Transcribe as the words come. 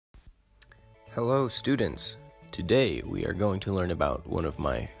Hello students, today we are going to learn about one of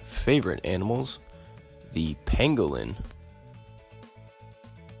my favorite animals, the pangolin.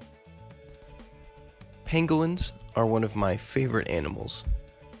 Pangolins are one of my favorite animals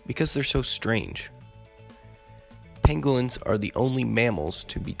because they're so strange. Pangolins are the only mammals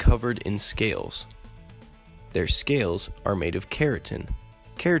to be covered in scales. Their scales are made of keratin.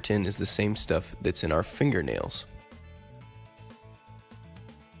 Keratin is the same stuff that's in our fingernails.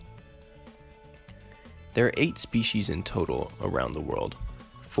 There are 8 species in total around the world,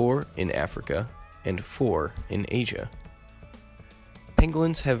 4 in Africa and 4 in Asia.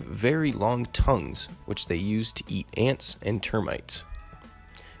 Pangolins have very long tongues, which they use to eat ants and termites.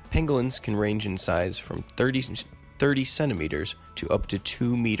 Pangolins can range in size from 30 centimeters to up to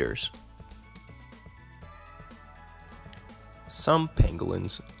 2 meters. Some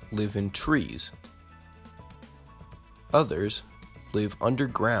pangolins live in trees. Others live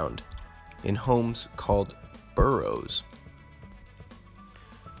underground in homes called burrows.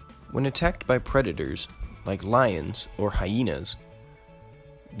 When attacked by predators like lions or hyenas,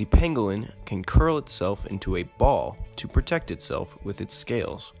 the pangolin can curl itself into a ball to protect itself with its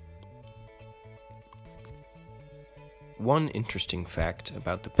scales. One interesting fact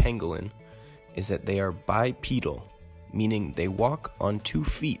about the pangolin is that they are bipedal, meaning they walk on 2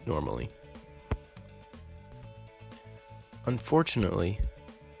 feet normally. Unfortunately,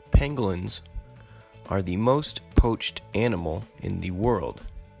 pangolins are the most poached animal in the world.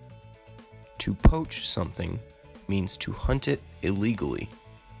 To poach something means to hunt it illegally.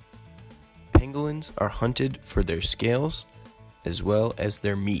 Pangolins are hunted for their scales as well as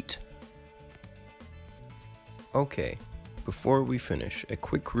their meat. Okay, before we finish, a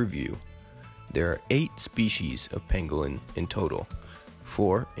quick review. There are 8 species of pangolin in total,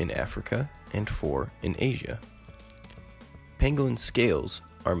 4 in Africa and 4 in Asia. Pangolin scales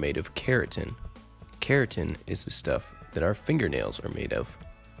are made of keratin. Keratin is the stuff that our fingernails are made of.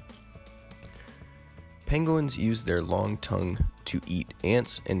 Pangolins use their long tongue to eat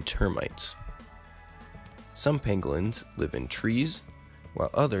ants and termites. Some pangolins live in trees, while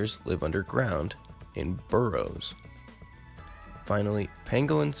others live underground in burrows. Finally,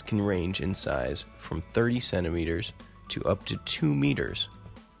 pangolins can range in size from 30 centimeters to up to 2 meters.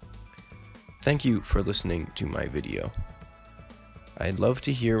 Thank you for listening to my video. I'd love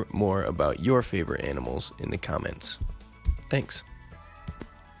to hear more about your favorite animals in the comments. Thanks.